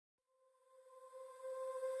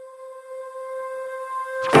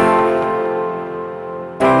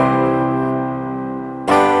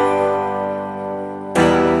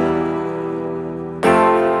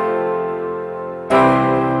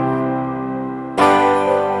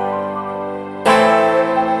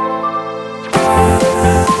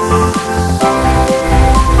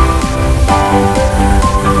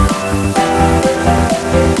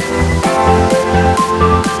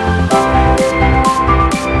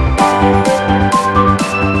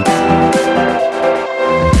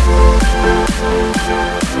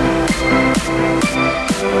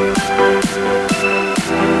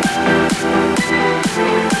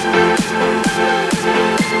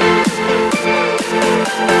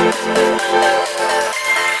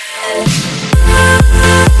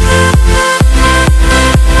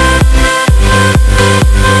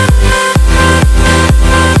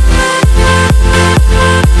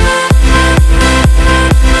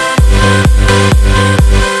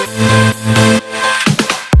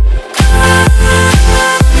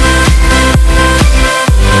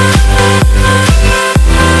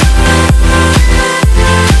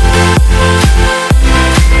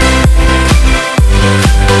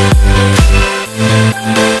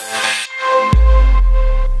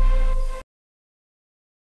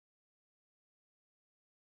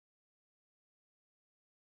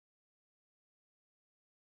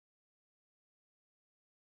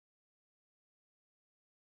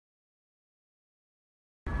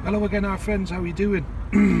Hello again, our friends, how are you doing?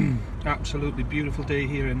 Absolutely beautiful day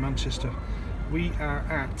here in Manchester. We are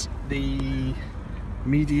at the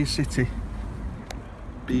Media City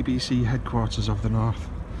BBC headquarters of the North.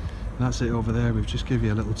 And that's it over there. We've just given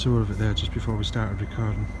you a little tour of it there just before we started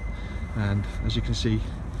recording. And as you can see,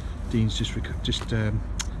 Dean's just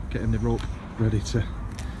getting the rope ready to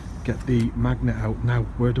get the magnet out. Now,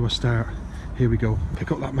 where do I start? Here we go.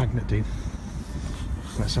 Pick up that magnet, Dean.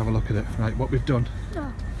 Let's have a look at it. Right, what we've done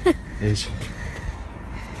is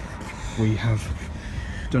we have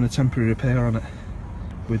done a temporary repair on it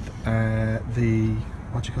with the,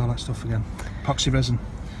 what do you call that stuff again? Epoxy resin.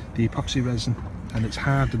 The epoxy resin, and it's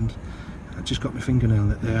hardened. I just got my fingernail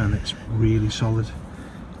in it there and it's really solid.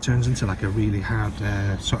 It turns into like a really hard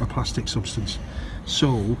sort of plastic substance.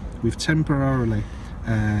 So we've temporarily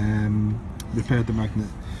repaired the magnet,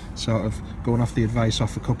 sort of going off the advice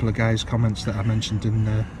off a couple of guys' comments that I mentioned in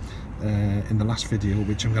the last video,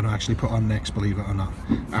 which I'm going to actually put on next, believe it or not,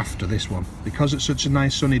 after this one. Because it's such a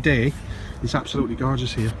nice sunny day, it's absolutely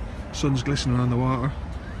gorgeous here. Sun's glistening on the water,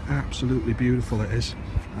 absolutely beautiful it is.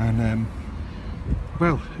 And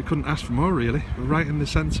well, I couldn't ask for more really. We're right in the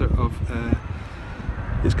centre of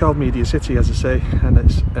it's called Media City, as I say, and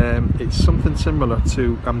it's something similar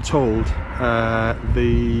to, I'm told,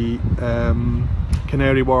 the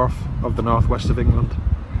Canary Wharf of the northwest of England.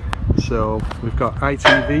 So we've got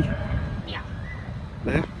ITV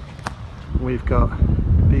there, we've got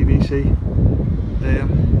BBC there,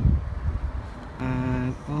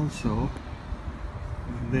 and also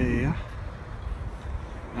there,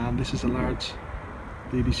 and this is a large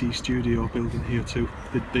BBC studio building here too.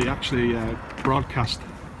 They actually broadcast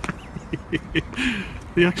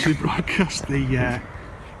they actually broadcast the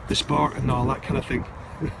sport and all that kind of thing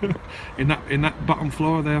in that bottom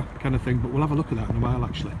floor there kind of thing, but we'll have a look at that in a while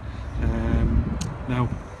actually. Now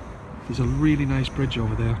there's a really nice bridge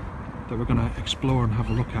over there that we're going to explore and have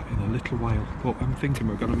a look at in a little while, but I'm thinking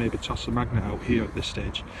we're going to maybe toss the magnet out here at this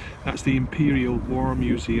stage. That's the Imperial War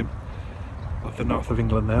Museum of the north of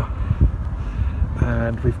England there,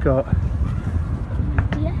 and we've got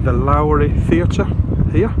the Lowry Theatre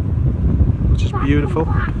here, which is beautiful.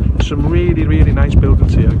 There's some really nice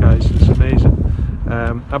buildings here, guys. It's amazing.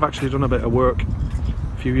 I've actually done a bit of work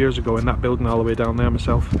a few years ago in that building all the way down there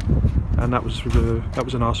myself, and that was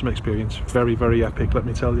an awesome experience. Very epic, let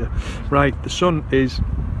me tell you. Right, the sun is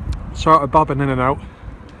sort of bobbing in and out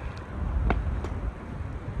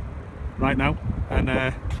right now, and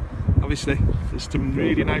obviously there's some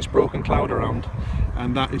really nice broken cloud around,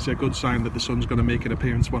 and that is a good sign that the sun's going to make an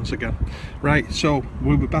appearance once again. Right, so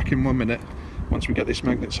we'll be back in 1 minute once we get this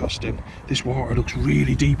magnet tossed in. This water looks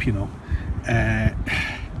really deep, you know.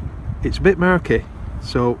 It's a bit murky.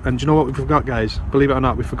 So, and do you know what we forgot, guys? Believe it or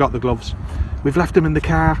not, we forgot the gloves. We've left them in the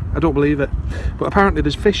car. I don't believe it, but apparently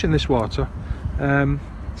there's fish in this water,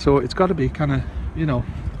 so it's got to be kind of, you know,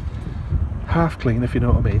 half clean, if you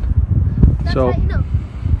know what I mean. That's so, how you know.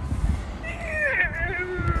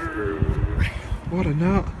 What a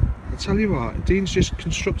knot! I tell you what, Dean's just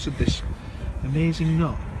constructed this amazing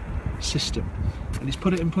knot system, and he's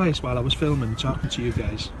put it in place while I was filming, talking to you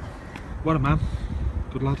guys. What a man!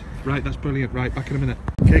 Good lad. Right, that's brilliant. Right, back in a minute.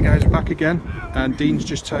 Okay guys, we're back again, and Dean's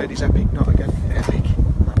just tied his epic knot again. Epic.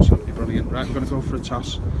 Absolutely brilliant. Right, we're going to go for a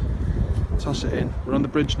toss. Toss it in. We're on the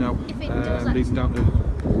bridge now, leading down to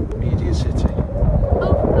Media City.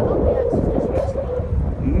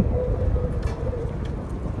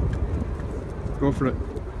 Go for it.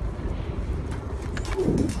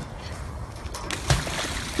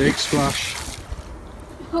 Big splash.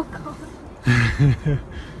 Oh god.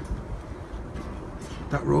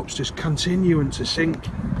 That rope's just continuing to sink.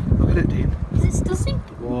 Look at it, Dean. Is it still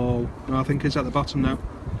sinking? Whoa. No, I think it's at the bottom now.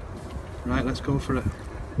 Right, let's go for it.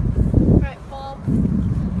 Right, Bob.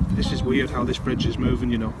 This is weird how this bridge is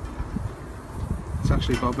moving, you know. It's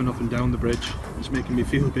actually bobbing up and down the bridge. It's making me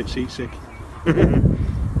feel a bit seasick.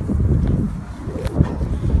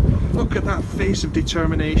 Look at that face of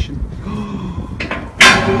determination. Oh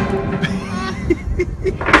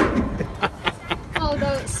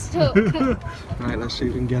no, it's stuck. Right, let's see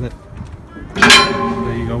if we can get it.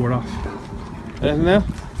 There you go, we're off. Anything there?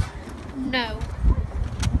 No.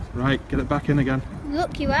 Right, get it back in again.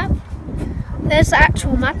 Look, you have. There's the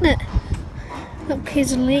actual magnet. Look,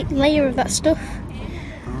 here's a layer of that stuff.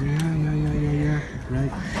 Oh yeah.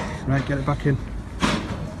 Right, get it back in.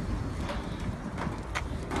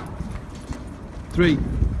 3,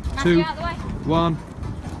 2, 1,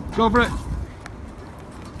 go for it!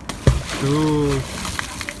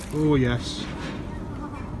 Oh yes.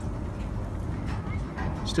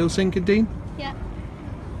 Still sinking, Dean? Yeah.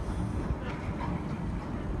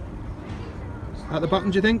 At the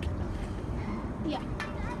bottom, do you think? Yeah.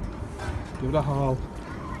 Give it a haul.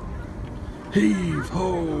 Heave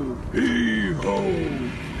ho! Heave ho!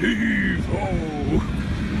 Heave ho!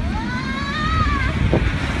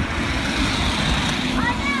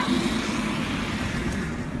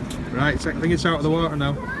 Right, I think it's out of the water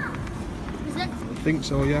now. Is it? I think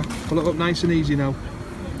so, yeah. Pull it up nice and easy now,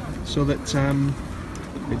 so that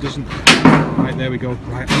it doesn't. Right, there we go.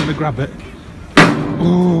 Right, I'm gonna grab it.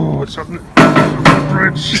 Oh, it's on the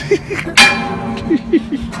bridge.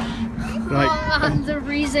 Right. Oh, my hands are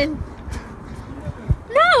freezing.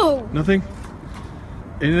 No! Nothing.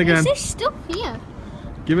 In it again. Is this stuff here?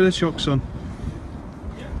 Give it a chuck, son.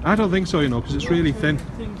 I don't think so, you know, because it's really thin.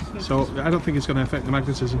 So I don't think it's going to affect the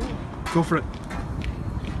magnetism. Go for it.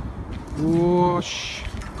 Whoosh.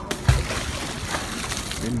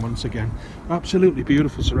 In once again. Absolutely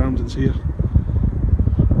beautiful surroundings here.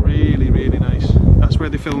 Really, really nice. That's where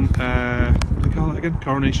they film, what do they call it again?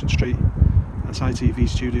 Coronation Street. That's ITV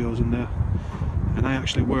Studios in there. And I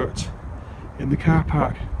actually worked in the car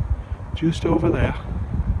park just over there.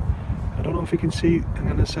 I don't know if you can see, hang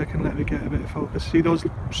on a second, let me get a bit of focus. See those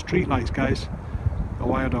street lights, guys? I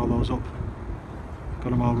wired all those up,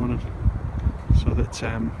 got them all running so that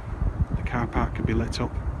the car park can be lit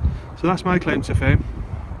up. So that's my claim to fame.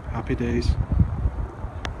 Happy days.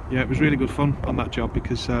 Yeah, it was really good fun on that job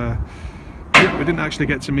because we didn't actually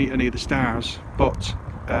get to meet any of the stars, but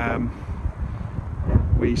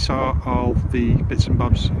we saw all the bits and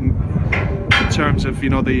bobs in terms of, you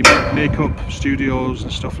know, the makeup studios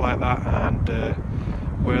and stuff like that, and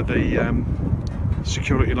where the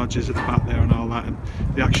security lodges at the back there and all that, and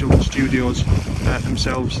the actual studios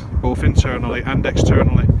themselves, both internally and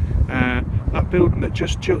externally. That building that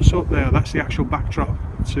just juts up there, that's the actual backdrop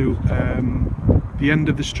to the end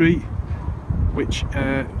of the street, which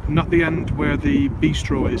not the end where the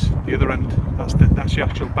bistro is, the other end. That's the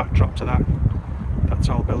actual backdrop to that. That's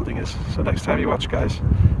all building is. So next time you watch, guys,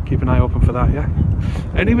 keep an eye open for that, yeah?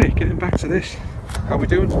 Anyway, getting back to this. How are we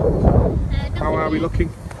doing? How are we looking?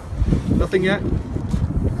 Nothing yet?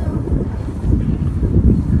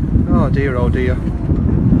 Oh dear, oh dear.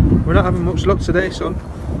 We're not having much luck today, son,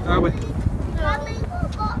 are we?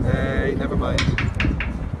 Hey, never mind.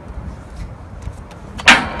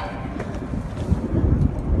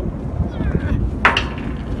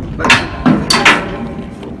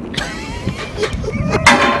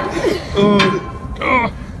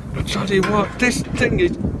 Oh, I tell you what, this thing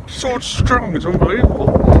is so strong, it's unbelievable.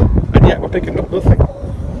 And yet we're picking up nothing.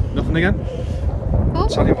 Nothing again? Oh.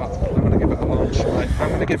 Tell you what, I'm going to give it a launch. Right, I'm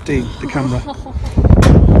going to give Dean the camera.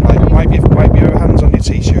 Right, wipe your hands on your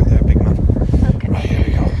t-shirt there, big man. Okay. Right, here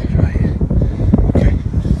we go. Right. Okay.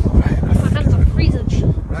 Right. My hands are freezing.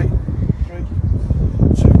 Right. 3,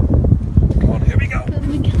 2. Come on, here we go. Let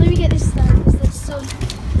me get this down. Is this sun?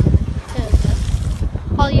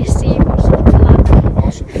 All you see was that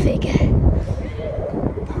Awesome. figure.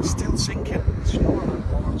 That's still sinking. It's not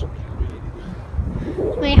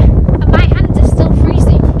My hands are still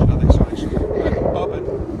freezing. I think so. It's bobbing.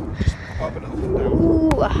 Just bobbing up and down. Ooh,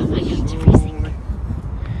 my hands are freezing.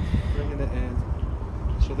 Bringing it in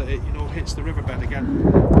so that it, you know, hits the riverbed again.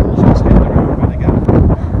 So it's hitting the riverbed again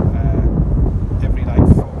every like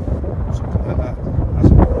foot, something like that. As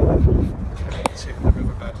it's hitting the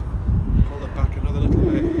riverbed. Pull it back another little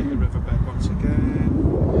bit, hit the riverbed once again.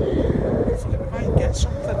 Hopefully we might get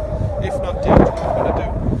something. If not, Dean, what I'm going to do.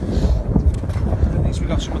 At least we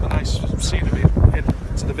got some of the nice scenery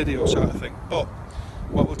into the video sort of thing. But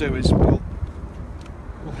what we'll do is we'll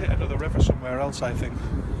hit another river somewhere else, I think,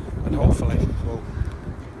 and hopefully we'll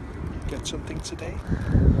get something today.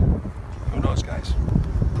 Who knows, guys?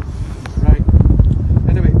 Right.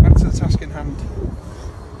 Anyway, back to the task in hand.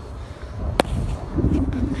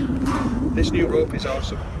 This new rope is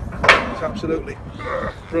awesome. It's absolutely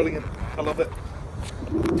brilliant. I love it.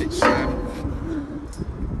 It's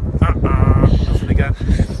nothing again.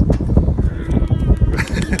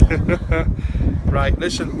 Right,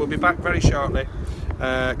 listen, we'll be back very shortly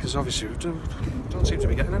because obviously we don't seem to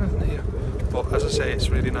be getting anything here. But as I say, it's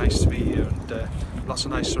really nice to be here and lots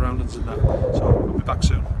of nice surroundings and that. So we'll be back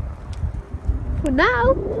soon. For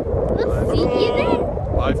now, we'll see you then.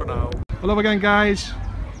 Bye for now. Hello again, guys.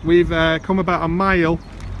 We've come about a mile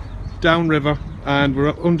downriver and we're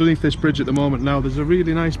up underneath this bridge at the moment now. There's a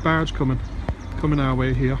really nice barge coming our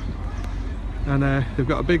way here, and they've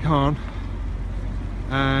got a big horn.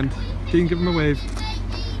 And Dean, give him a wave.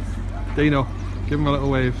 Dino, give him a little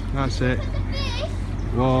wave. That's it.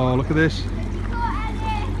 Whoa, look at this.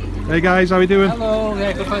 Hey guys, how are we doing? Hello,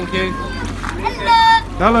 yeah, good, thank you.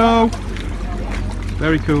 Hello.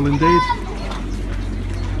 Very cool indeed.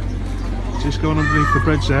 Just going underneath the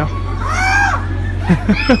bridge there.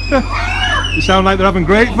 You sound like they're having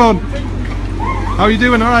great fun. How are you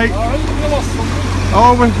doing? All right.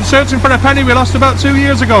 Oh, we're searching for a penny we lost about 2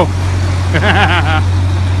 years ago.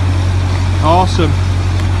 Awesome.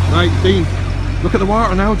 Right, Dean. Look at the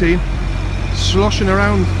water now, Dean. Sloshing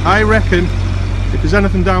around. I reckon if there's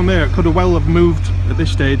anything down there, it could have well have moved at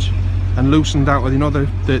this stage and loosened out with, you know,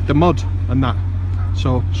 the mud and that.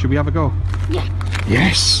 So, should we have a go? Yeah.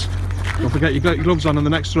 Yes. Don't forget you got your gloves on the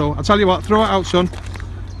next throw. I'll tell you what, throw it out, son.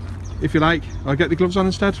 If you like. I'll get the gloves on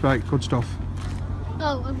instead. Right, good stuff.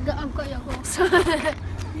 Oh, I've got your gloves.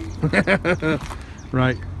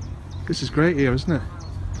 Right. This is great here, isn't it?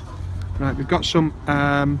 Right, we've got some,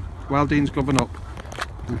 while Dean's gloving up,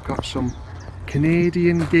 we've got some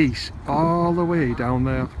Canadian geese all the way down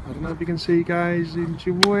there. I don't know if you can see, guys,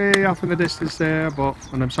 way off in the distance there, but,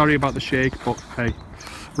 and I'm sorry about the shake, but hey.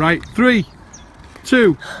 Right, 3,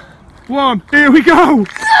 2, 1, here we go!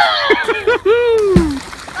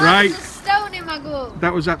 Right. Stone in my glove.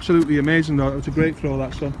 That was absolutely amazing though, it was a great throw,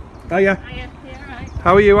 that, son. Hiya. Hiya, alright?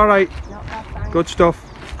 How are you, alright? Not bad, thanks. Good stuff.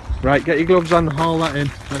 Right, get your gloves on, haul that in,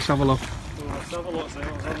 let's have a look. Let's have a look, see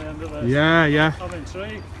what's on the end of this. Yeah, yeah. I'm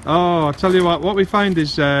intrigued. Oh, I tell you what we find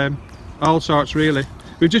is all sorts really.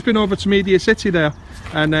 We've just been over to Media City there,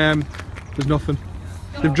 and there's nothing.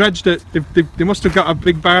 They've dredged it. They must have got a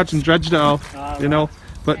big barge and dredged it all, you know.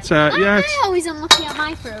 But yeah, I'm always unlucky at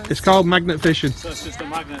my throws. it's called magnet fishing. So it's just a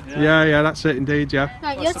magnet, yeah? Yeah, yeah, that's it indeed, yeah.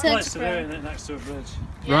 Right, What's your the turn place to to do, throw. isn't it, next to a bridge?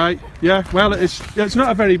 Right, yeah. Well, it's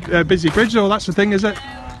not a very busy bridge though. That's the thing, is it?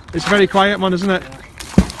 It's a very quiet one, isn't it?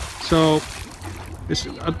 So it's.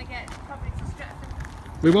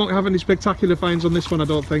 We won't have any spectacular finds on this one, I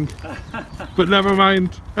don't think. But never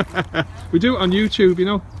mind. We do it on YouTube, you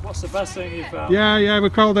know. What's the best thing you found? Yeah, yeah.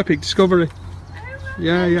 We're called Epic Discovery.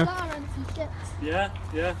 Yeah, yeah. Yeah,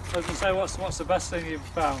 yeah. I was going to say, what's the best thing you've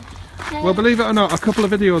found? Well, believe it or not, a couple of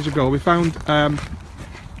videos ago we found a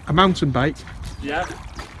mountain bike Yeah,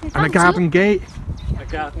 and a garden gate. a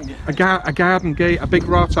garden. A garden gate, a big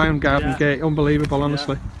wrought iron garden Yeah. gate. Unbelievable,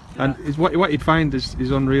 honestly. Yeah. And it's what you'd find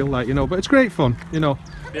is unreal, like, you know. But it's great fun, you know.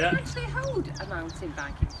 Yeah. Actually hold a mountain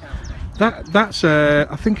bike in town. That's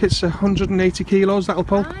I think it's 180 kilos that'll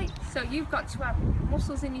pull. Right, so you've got to have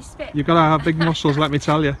muscles in your spit. You've got to have big muscles, let me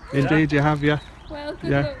tell you. Indeed, you have, yeah. Well,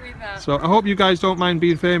 good Yeah. luck with that. So I hope you guys don't mind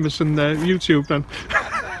being famous on YouTube then.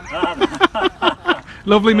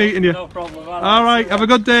 Lovely meeting you. No problem. All right, have a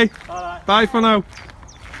good day. Alright. Bye for now.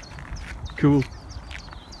 Cool.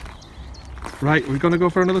 Right, we're going to go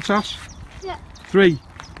for another toss? Yeah. 3,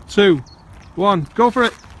 2, 1, go for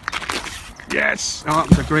it. Yes! Oh, that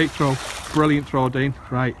was a great throw. Brilliant throw, Dean.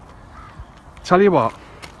 Right. Tell you what,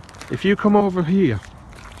 if you come over here,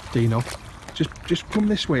 Dino, just come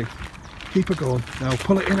this way. Keep it going. Now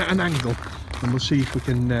pull it in at an angle and we'll see if we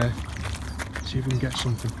can get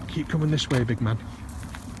something. Keep coming this way, big man.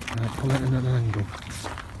 Right, pull it in at an angle.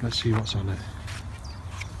 Let's see what's on it.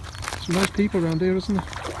 Some nice people around here, isn't there?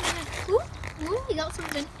 Ooh, you got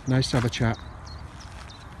something. Nice to have a chat.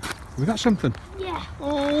 We got something. Yeah.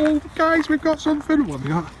 Oh, guys, we've got something. What have we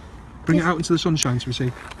got? Bring it out into the sunshine so we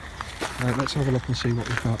see. Right, let's have a look and see what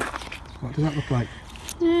we've got. What does that look like?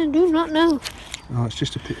 I do not know. Oh, it's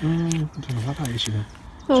just a bit. I don't know what that is, you know.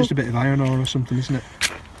 Oh. Just a bit of iron ore or something, isn't it?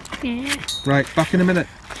 Yeah. Right, back in a minute.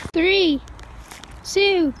 3,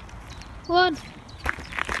 2, 1.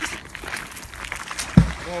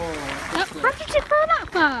 How did you throw that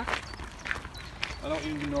far? I don't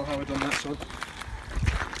even know how I've done that, son.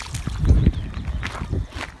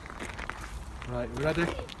 Right, we ready?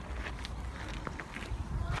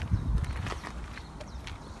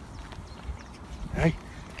 Hey.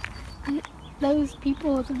 Those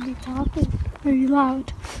people are going to be talking very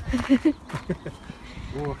loud.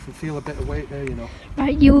 Oh, I can feel a bit of weight there, you know.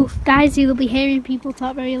 Right, you guys, you'll be hearing people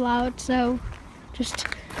talk very loud, so just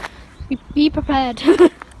be prepared.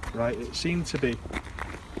 Right, it seemed to be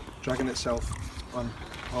dragging itself on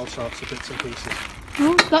all sorts of bits and pieces.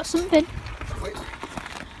 Oh, got something. Wait. We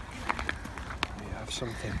have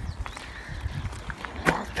something.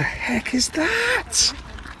 What the heck is that?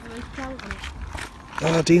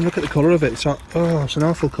 Oh, Dean, look at the colour of it. It's an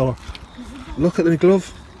awful colour. Look at the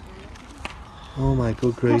glove. Oh my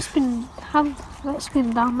good grief. That's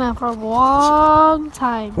been down there for a long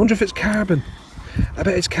time. I wonder if it's carbon. I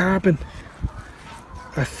bet it's carbon.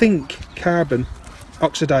 I think carbon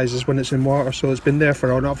oxidises when it's in water, so it's been there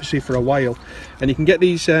obviously for a while. And you can get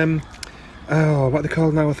these, what are they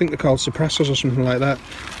called now? I think they're called suppressors or something like that.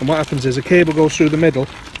 And what happens is a cable goes through the middle,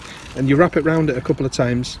 and you wrap it round it a couple of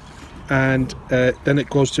times, and then it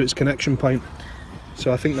goes to its connection point.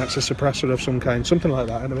 So I think that's a suppressor of some kind, something like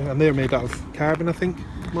that anyway. And they're made out of carbon, I think,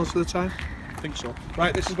 most of the time. I think so.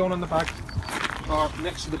 Right, this is going on the bag, or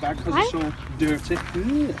next to the bag because it's so dirty.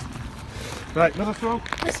 Ugh. Right, another throw.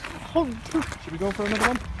 That's horrible. Should we go for another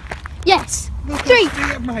one? Yes. Look, 3.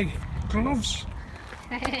 at my gloves.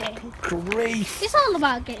 Good grief. It's all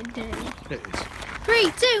about getting dirty. It is.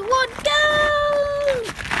 3, 2, 1, go!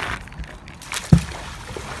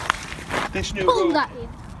 This new Pull rope, that in.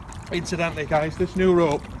 incidentally guys, this new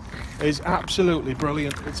rope is absolutely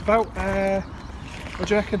brilliant. It's about, what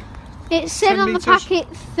do you reckon? It said 10 on the metres? packet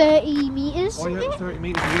 30 metres. Oh yeah, isn't it's it? 30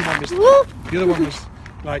 metres. The Woo! other one was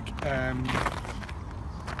like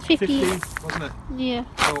 50. 15, wasn't it? Yeah.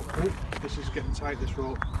 Oh, this is getting tight, this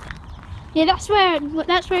rope. Yeah, that's where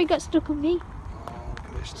it got stuck on me. Oh, look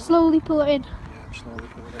at this now. Slowly pull it in. Yeah, I'm slowly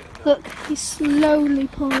pulling it in. Look, he's slowly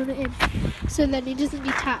pulling it in, so then it doesn't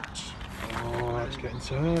detach. Oh, it's getting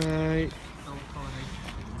tight.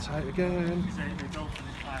 Tight again.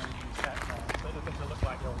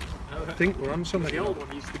 I think we're on something. The old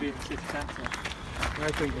one used to be in the city centre. I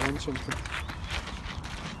think we're on something.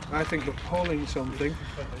 I think we're pulling something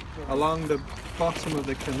along the bottom of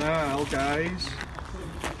the canal, guys.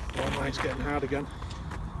 Oh my, it's getting hard again.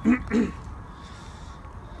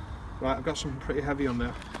 Right, I've got something pretty heavy on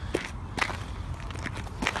there.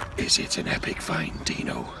 Is it an epic find,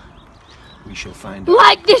 Dino? We shall find out.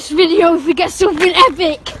 Like this video if we get something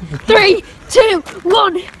epic. 3, 2,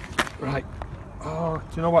 1. Right. Oh,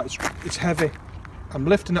 do you know what? It's heavy. I'm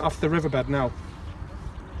lifting it off the riverbed now.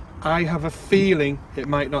 I have a feeling it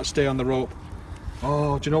might not stay on the rope.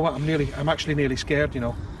 Oh, do you know what? I'm actually nearly scared, you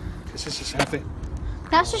know. This is heavy.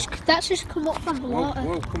 That's just come up from the Whoa, water.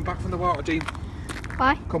 whoa, come back from the water, Dean.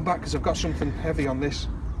 Why? Come back, because I've got something heavy on this.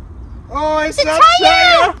 Oh, it's a that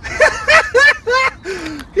tyre!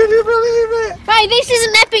 Can you believe it? Right, this is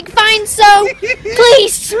an epic find, so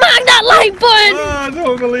please smack that like button! Oh, I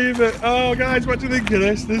don't believe it. Oh, guys, what do you think of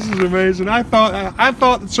this? This is amazing. I thought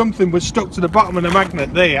that something was stuck to the bottom of the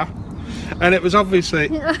magnet there, and it was obviously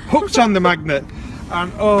hooked on the magnet.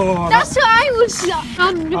 And oh, That's what I was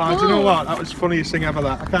on before. oh, do you know what? That was the funniest thing ever.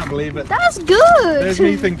 That I can't believe it. That's good! There's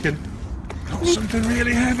me thinking, got something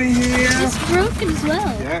really heavy here. It's broken as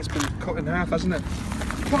well. Yeah, it's been cut in half, hasn't it?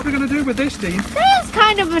 What are we going to do with this, Dean? That is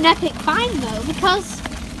kind of an epic find though, because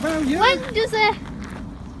Well, yeah, when does it...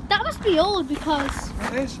 That must be old because...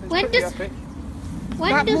 it is. It's when pretty does- epic.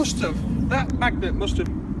 When That does... that magnet must have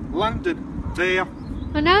landed there,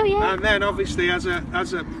 I know, yeah. and then obviously as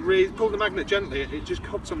pulled the magnet gently, it just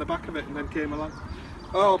hooked on the back of it and then came along.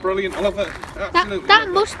 Oh, brilliant! I love it. Absolutely. That love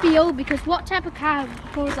it. must be old because what type of car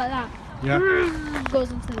goes like that? Yeah.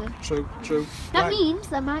 Goes into the... True. That Right. means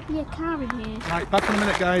there might be a car in here. Right, back in a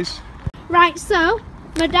minute, guys. Right, so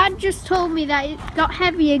my dad just told me that it got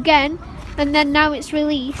heavy again and then now it's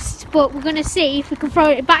released, but we're going to see if we can throw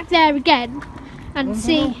it back there again and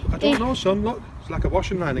see I don't know, son. Look, it's like a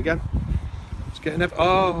washing line again. It's getting heavy.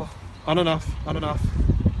 Oh, on and off.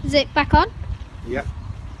 Is it back on? Yeah,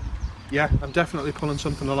 I'm definitely pulling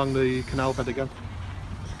something along the canal bed again.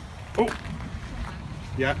 Oh,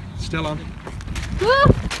 yeah, still on.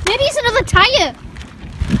 Whoa, maybe it's another tyre.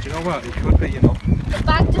 Do you know what? It could be, you know. The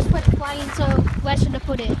bag just went flying, so where should I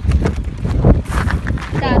put it?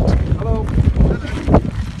 Dad, Hello.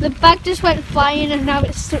 the bag just went flying and now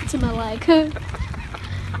it's stuck to my leg.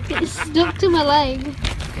 It's stuck to my leg.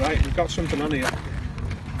 Right, we've got something on here.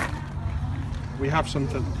 We have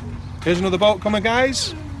something. Here's another boat coming,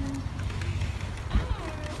 guys.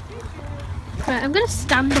 Right, I'm going to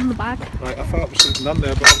stand on the bag. Right, I thought there was something on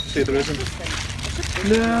there, but obviously there isn't.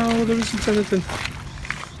 No, there isn't anything.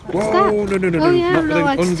 Whoa, that? no, Oh, yeah, not with no, an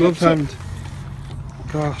I just ungloved touched it.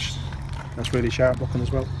 hand. Gosh, that's really sharp looking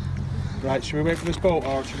as well. Right, should we wait for this boat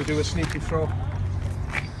or should we do a sneaky throw?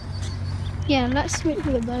 Yeah, let's wait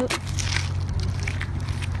for the boat.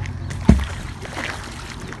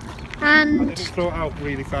 I And didn't throw it out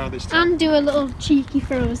really far this time. and do a little cheeky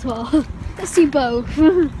throw as well. Let's do both.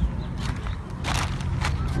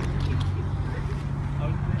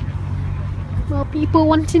 Well, people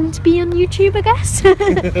wanting to be on YouTube, I guess.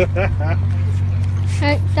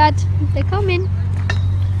 Right, Dad, they're coming.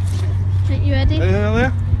 Are you ready? There?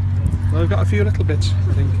 Well, we've got a few little bits,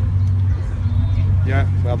 I think. Yeah,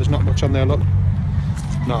 well, there's not much on there, look.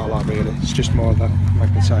 Not a lot, really. It's just more of that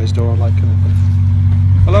magnetised door, like.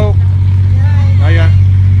 Hello? Hiya.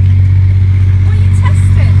 What are you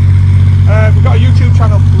testing? We've got a YouTube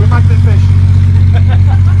channel with Magnet Fish.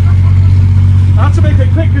 I had to make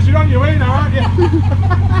it quick because you're on your way now, aren't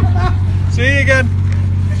you? See you again.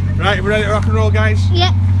 Right, we're ready to rock and roll, guys?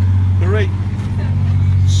 Yeah. 3,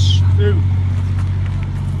 2,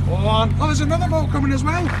 1. on. Oh, there's another boat coming as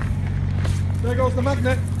well. There goes the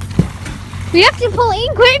magnet. We have to pull it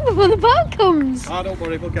in quick before the boat comes. Ah, don't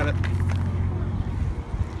worry, we'll get it.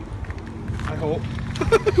 I hope.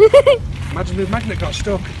 Imagine the magnet got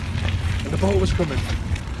stuck and the boat was coming.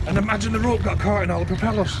 And imagine the rope got caught in all the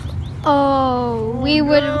propellers. Oh, we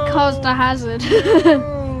would have caused a hazard.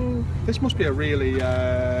 Oh, this must be a really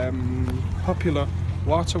popular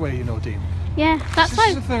waterway, you know, Dean. Yeah, that's This why.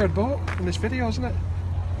 is the third boat in this video, isn't it?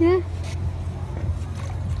 Yeah.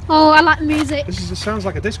 Oh, I like the music. This sounds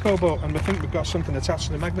like a disco boat, and I think we've got something attached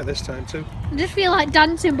to the magnet this time too. I just feel like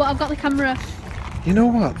dancing, but I've got the camera. You know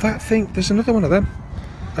what? That thing. There's another one of them.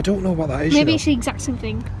 I don't know what that is. Maybe you it's the exact same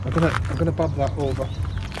thing. know. I'm gonna bob that over.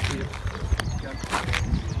 Here.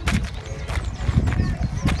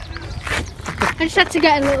 I just had to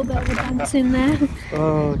get a little bit of a dance in there.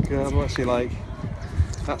 Oh god, what's he like?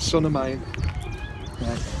 That son of mine.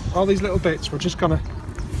 Right. All these little bits, we're just gonna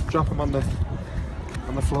drop them on the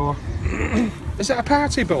floor. Is it a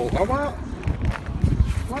party boat or what?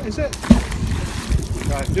 What is it?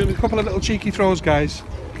 Right, doing a couple of little cheeky throws, guys.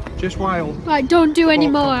 Just wild. Right, don't do any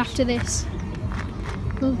Boat more comes. after this.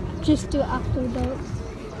 We'll just do it after the boat.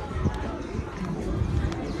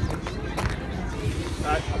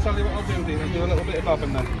 Right, I'll tell you what I'll do, Dean. I'll do a little bit of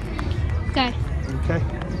bobbing then. Okay. Okay.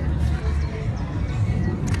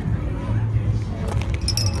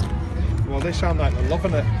 Well, they sound like they're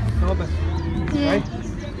loving it, aren't they? Yeah. Right?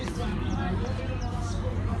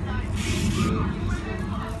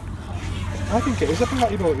 I think it is a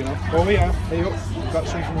party boat, you know. Oh, we are. Hey, up. We've got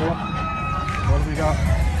something here. What have we got?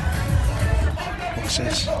 What's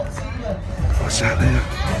this? What's that there?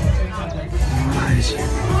 Nice.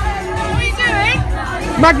 What are we doing?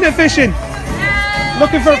 Magnet fishing!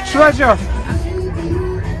 Looking for treasure!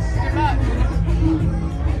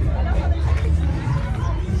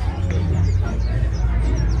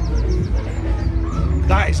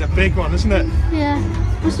 That is a big one, isn't it? Yeah.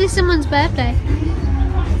 Must be someone's birthday.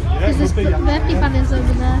 Yeah, Because there's could be, yeah. birthday banners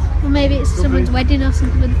over there. Or maybe it's Could someone's be. wedding or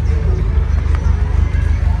something.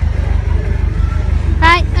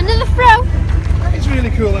 Right, another throw. It's a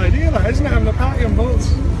really cool idea, that, isn't it? Having a party on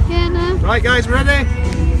boats. Yeah, no. Right, guys, ready?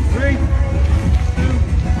 3, 2,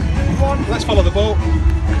 1. Let's follow the boat.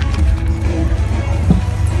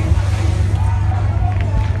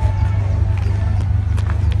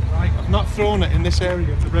 Right, I've not thrown it in this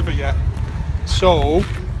area of the river yet, so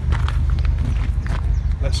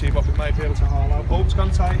let's see what we might be able to haul out. Oh, it's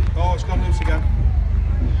gone tight. Oh, it's gone loose again.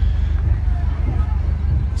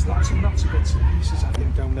 There's lots and lots of bits and pieces, I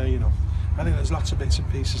think, down there, you know. I think there's lots of bits and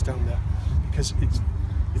pieces down there because it's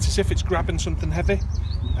as if it's grabbing something heavy,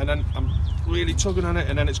 and then I'm really tugging on it,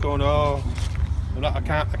 and then it's going, oh, I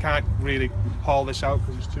can't really haul this out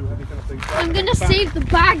because it's too heavy, kind of thing. So I'm gonna the bag- save the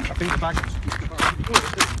bag. I think the bag is.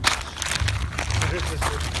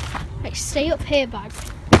 Right, stay up here, bag.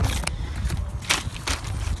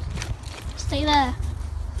 Stay there.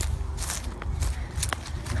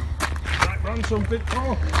 Right, run something.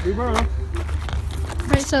 Oh, we were.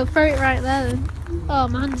 Right, so throw it right there then. Oh,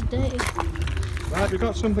 my hand's dirty. Right, we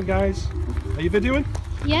got something, guys. Are you videoing?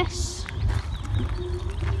 Yes.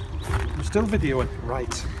 I'm still videoing.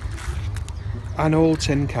 Right. An old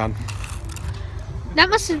tin can. That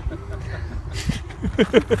must have...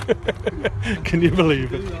 Can you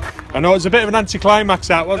believe it? I know it was a bit of an anticlimax,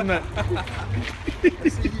 that, wasn't it?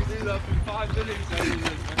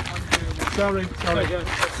 Sorry.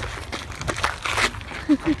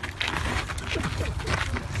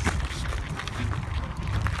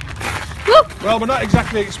 Well, we're not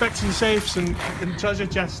exactly expecting safes and treasure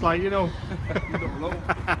chests, like, you know.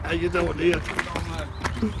 You don't hear.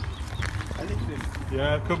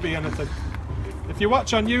 Yeah, it could be anything. If you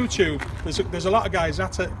watch on YouTube, there's a lot of guys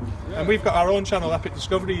at it, and we've got our own channel, Epic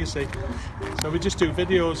Discovery, you see. So we just do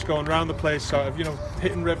videos going around the place, sort of, you know,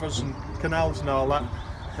 hitting rivers and canals and all that.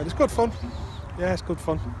 And it's good fun. Yeah, it's good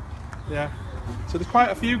fun. Yeah. So there's quite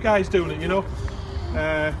a few guys doing it, you know,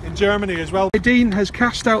 in Germany as well. Dean has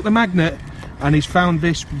cast out the magnet, and he's found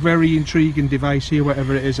this very intriguing device here,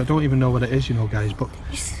 whatever it is. I don't even know what it is, you know, guys, but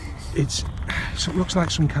it looks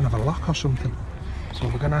like some kind of a lock or something. So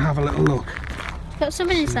we're going to have a little look. Got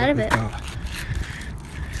something inside of it.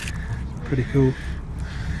 Pretty cool.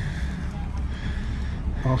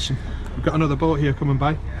 Awesome. We've got another boat here coming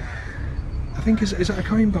by. I think, is that a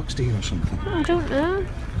coin box, Dean, or something? I don't know.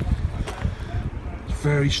 It's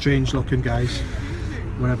very strange looking, guys.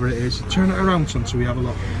 Whatever it is. Turn it around, son, so we have a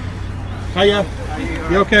look. Hiya.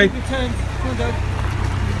 You okay?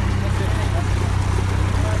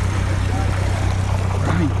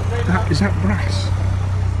 Right. Is that brass?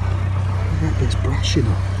 That bit's brass, you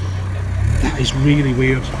know. That is really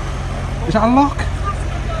weird. Is that a lock?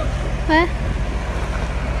 Where?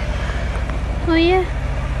 Oh yeah.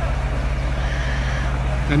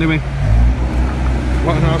 Anyway,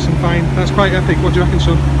 what an awesome find. That's quite epic. What do you reckon,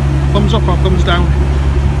 son? Thumbs up or thumbs down?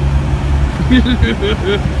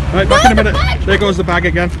 Right, back in a minute. There goes the bag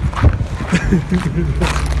again.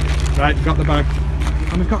 Right, got the bag.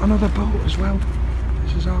 And we've got another boat as well.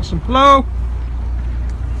 This is awesome. Hello!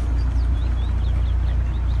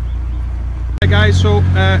 Hey guys, so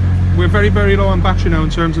we're very low on battery now in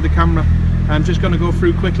terms of the camera. I'm just going to go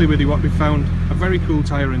through quickly with you what we found. A very cool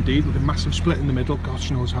tyre indeed, with a massive split in the middle.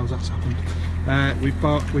 Gosh knows how that's happened.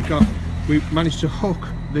 We managed to hook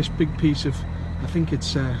this big piece of, I think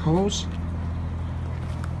it's hose.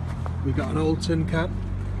 We've got an old tin can.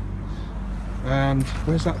 And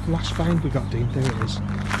where's that last find we got, Dean? There it is.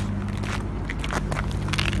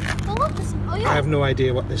 Oh, look, oh, yeah. I have no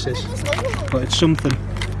idea what this is, but it's something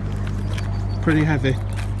pretty heavy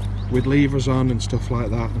with levers on and stuff like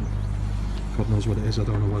that. And God knows what it is. I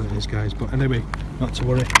don't know what it is, guys. But anyway, not to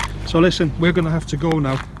worry. So listen, we're going to have to go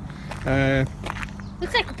now.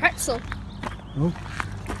 Looks like a pretzel. Oh,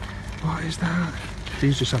 what is that?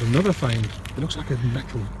 Dean's just had another find. It looks like a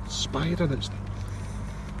metal spider that's...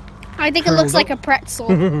 I think it looks like a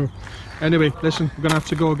pretzel. Anyway, listen, we're going to have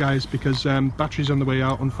to go, guys, because battery's on the way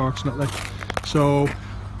out, unfortunately. So,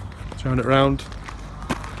 turn it around.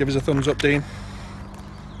 Give us a thumbs up, Dean.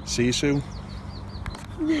 See you soon.